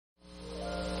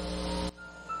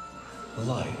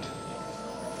Light.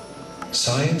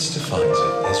 Science defines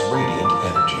it as radiant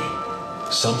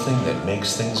energy, something that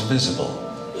makes things visible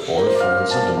or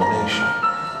affords illumination.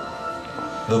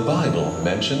 The Bible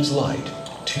mentions light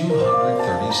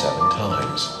 237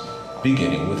 times,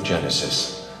 beginning with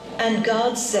Genesis. And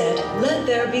God said, "Let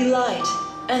there be light,"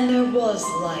 and there was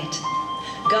light.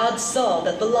 God saw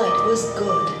that the light was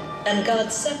good, and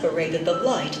God separated the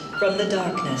light from the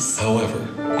darkness. However,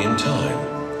 in time,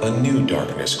 a new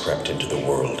darkness crept into the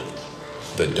world,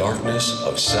 the darkness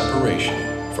of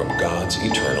separation from God's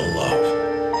eternal love.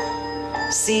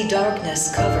 See,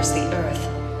 darkness covers the earth,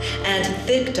 and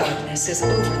thick darkness is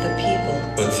over the people.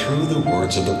 But through the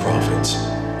words of the prophets,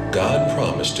 God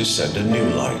promised to send a new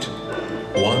light,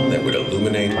 one that would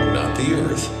illuminate not the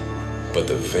earth, but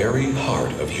the very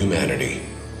heart of humanity.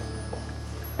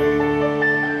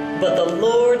 But the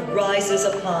Lord rises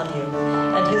upon you,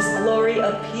 and his glory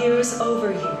appears over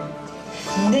you.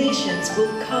 Nations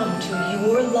will come to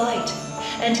your light,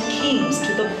 and kings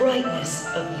to the brightness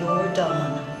of your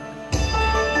dawn.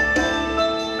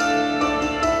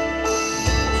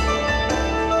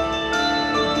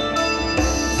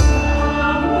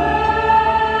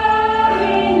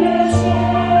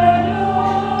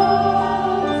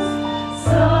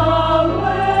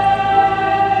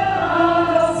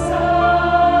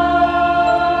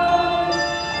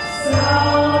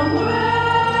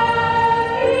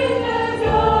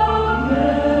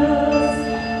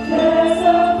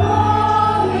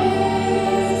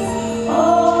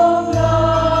 Oh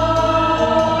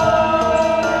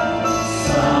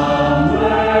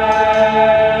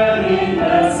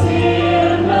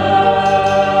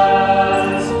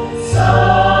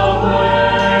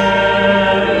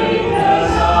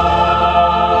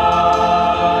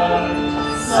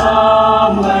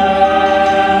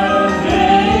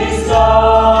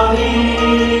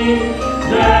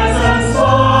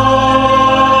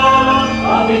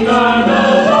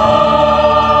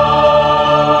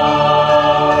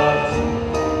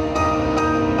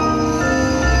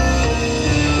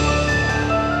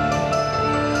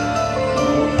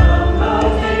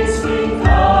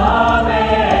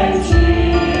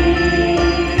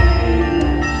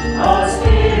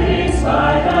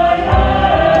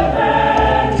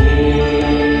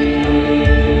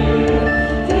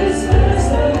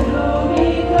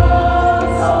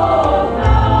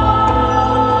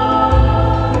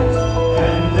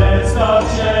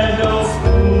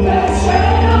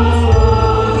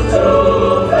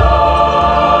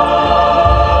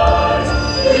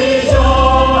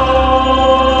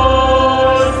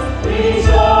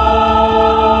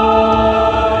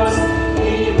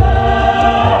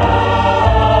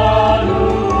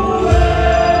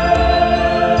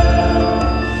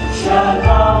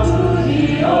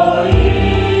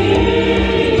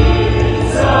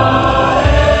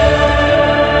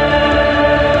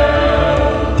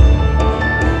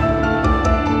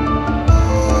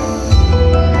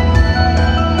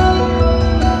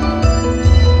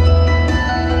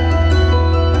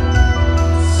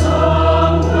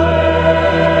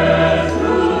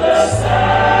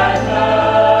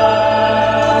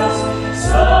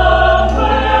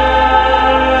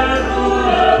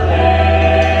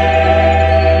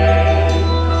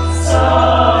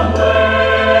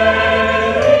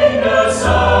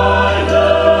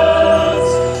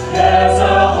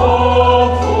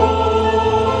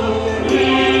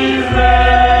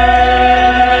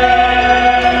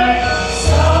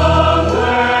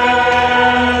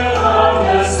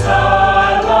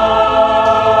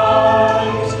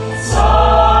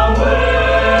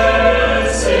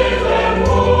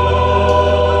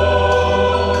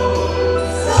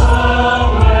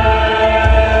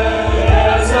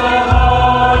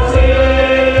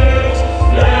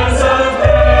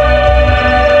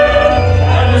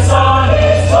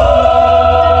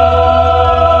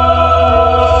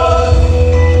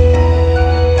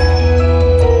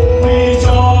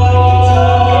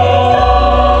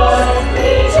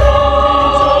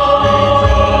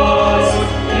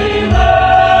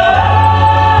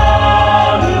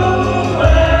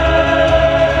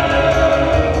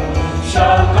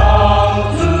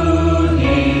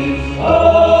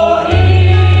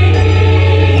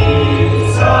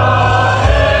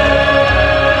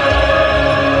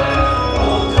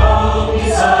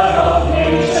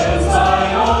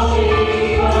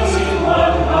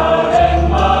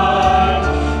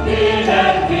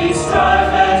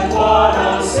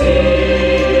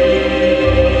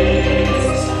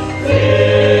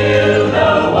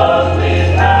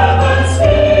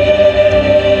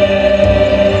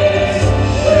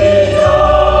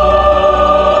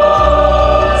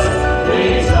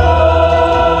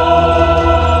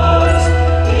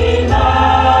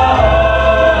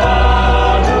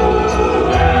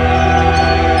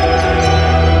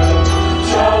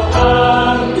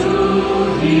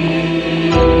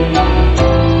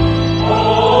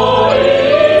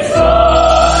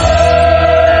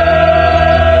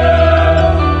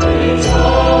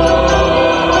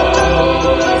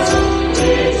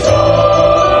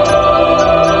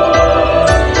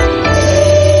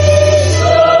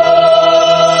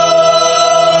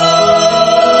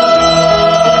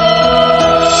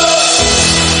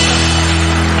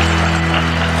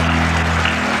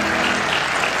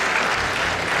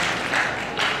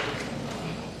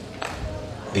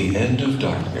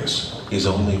is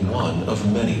only one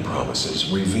of many promises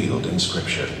revealed in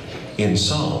Scripture. In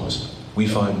Psalms, we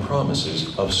find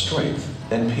promises of strength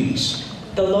and peace.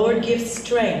 The Lord gives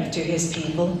strength to his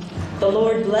people. The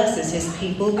Lord blesses his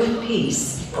people with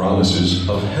peace. Promises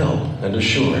of help and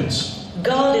assurance.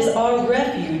 God is our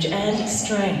refuge and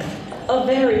strength, a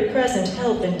very present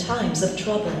help in times of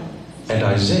trouble. And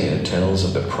Isaiah tells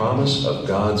of the promise of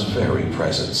God's very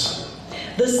presence.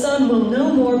 The sun will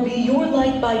no more be your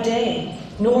light by day,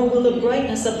 nor will the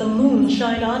brightness of the moon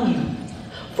shine on you.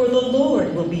 For the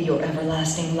Lord will be your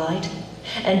everlasting light,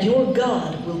 and your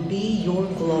God will be your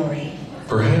glory.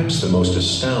 Perhaps the most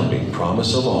astounding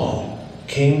promise of all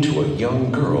came to a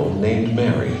young girl named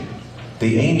Mary.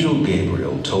 The angel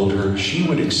Gabriel told her she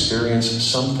would experience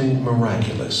something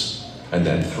miraculous, and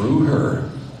that through her,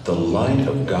 the light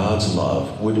of God's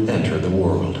love would enter the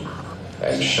world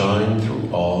and shine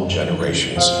through all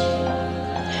generations.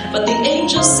 But the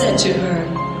angel said to her,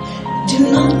 "Do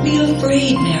not be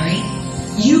afraid, Mary.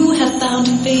 You have found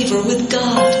favor with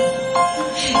God.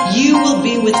 You will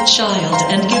be with child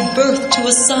and give birth to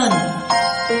a son.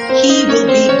 He will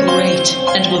be great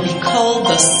and will be called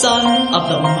the Son of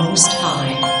the Most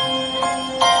High.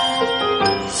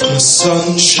 The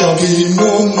sun shall be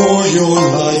no more your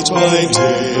light by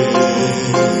day,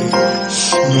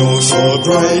 nor for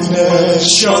brightness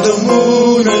shall the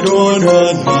moon adorn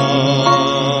the night.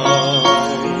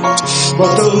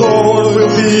 But the Lord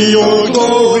will be your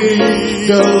glory,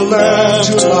 the lamp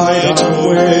to light the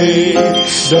way.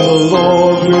 The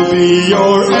Lord will be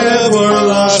your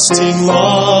everlasting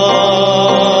light.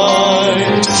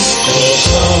 The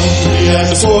hungry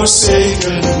and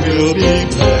forsaken will be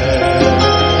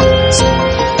blessed.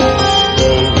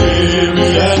 The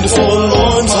weary and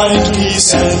forlorn find peace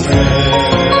and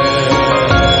rest.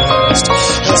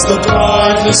 As the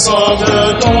brightness of the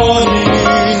dawning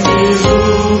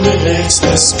illuminates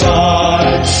the sky,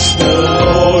 the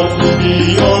Lord will be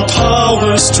your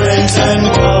power, strength, and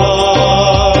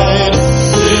guide.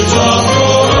 Lift up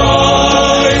your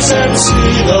eyes and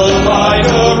see the light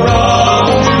around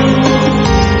you.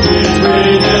 With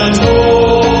radiant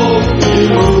hope,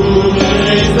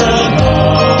 illuminate the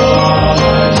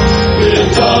night.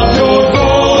 Lift up your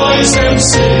voice and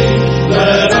sing,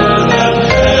 let earth and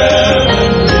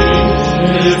heaven ring.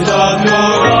 Lift up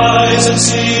your eyes and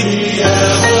see the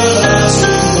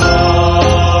everlasting light.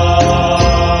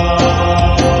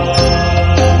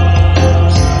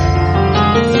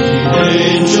 The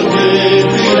angel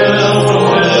Gabriel from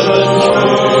heaven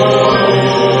heard.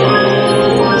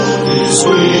 His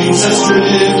wings as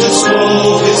drifted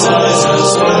snow, his eyes as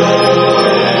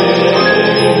flame.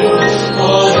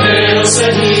 All hail,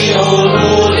 said he, O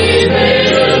holy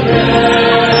Maiden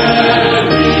Mary,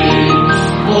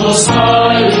 most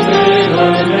highly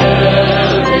favored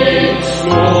Mary,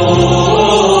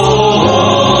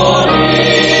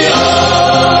 Gloria.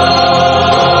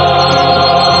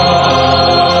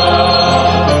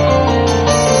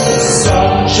 The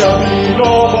sun shall be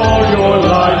no more your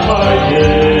light by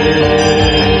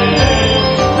day,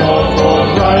 nor for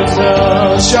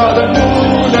brightness shall the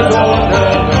moon adorn the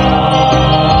night.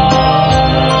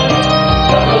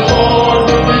 But the Lord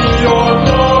will be your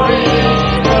glory,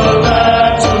 the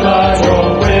lamp to light your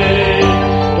way.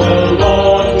 The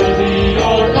Lord will be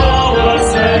your power,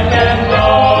 strength, and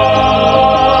guide.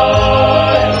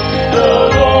 The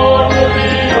Lord will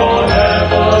be your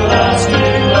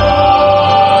everlasting light.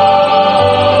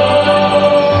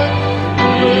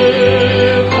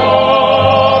 Lift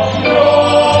up your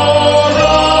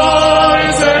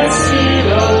eyes and see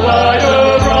the light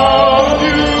around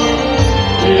you.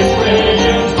 With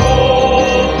radiant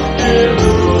hope,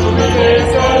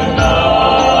 illuminates the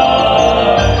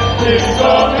night. Lift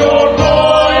up your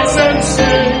voice and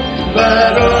sing,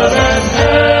 let earth and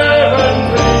heaven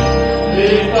ring.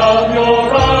 Lift up your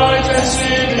eyes and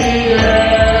see the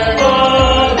everlasting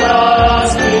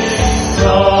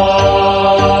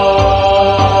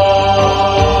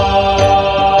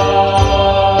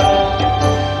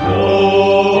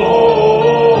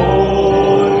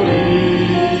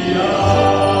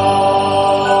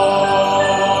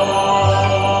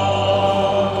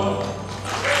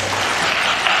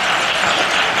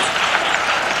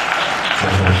The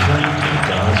fulfillment of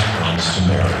God's promise to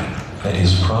Mary and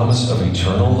his promise of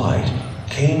eternal light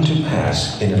came to pass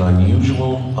in an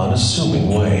unusual, unassuming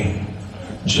way.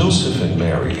 Joseph and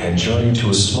Mary had journeyed to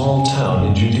a small town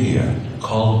in Judea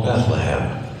called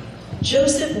Bethlehem.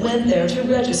 Joseph went there to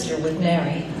register with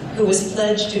Mary, who was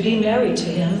pledged to be married to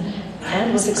him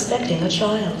and was expecting a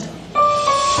child.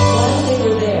 While they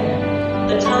were there,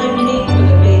 the time came for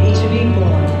the baby to be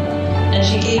born, and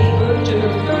she gave birth to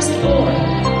her firstborn,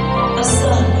 a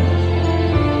son.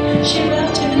 She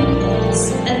wrapped him in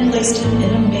clothes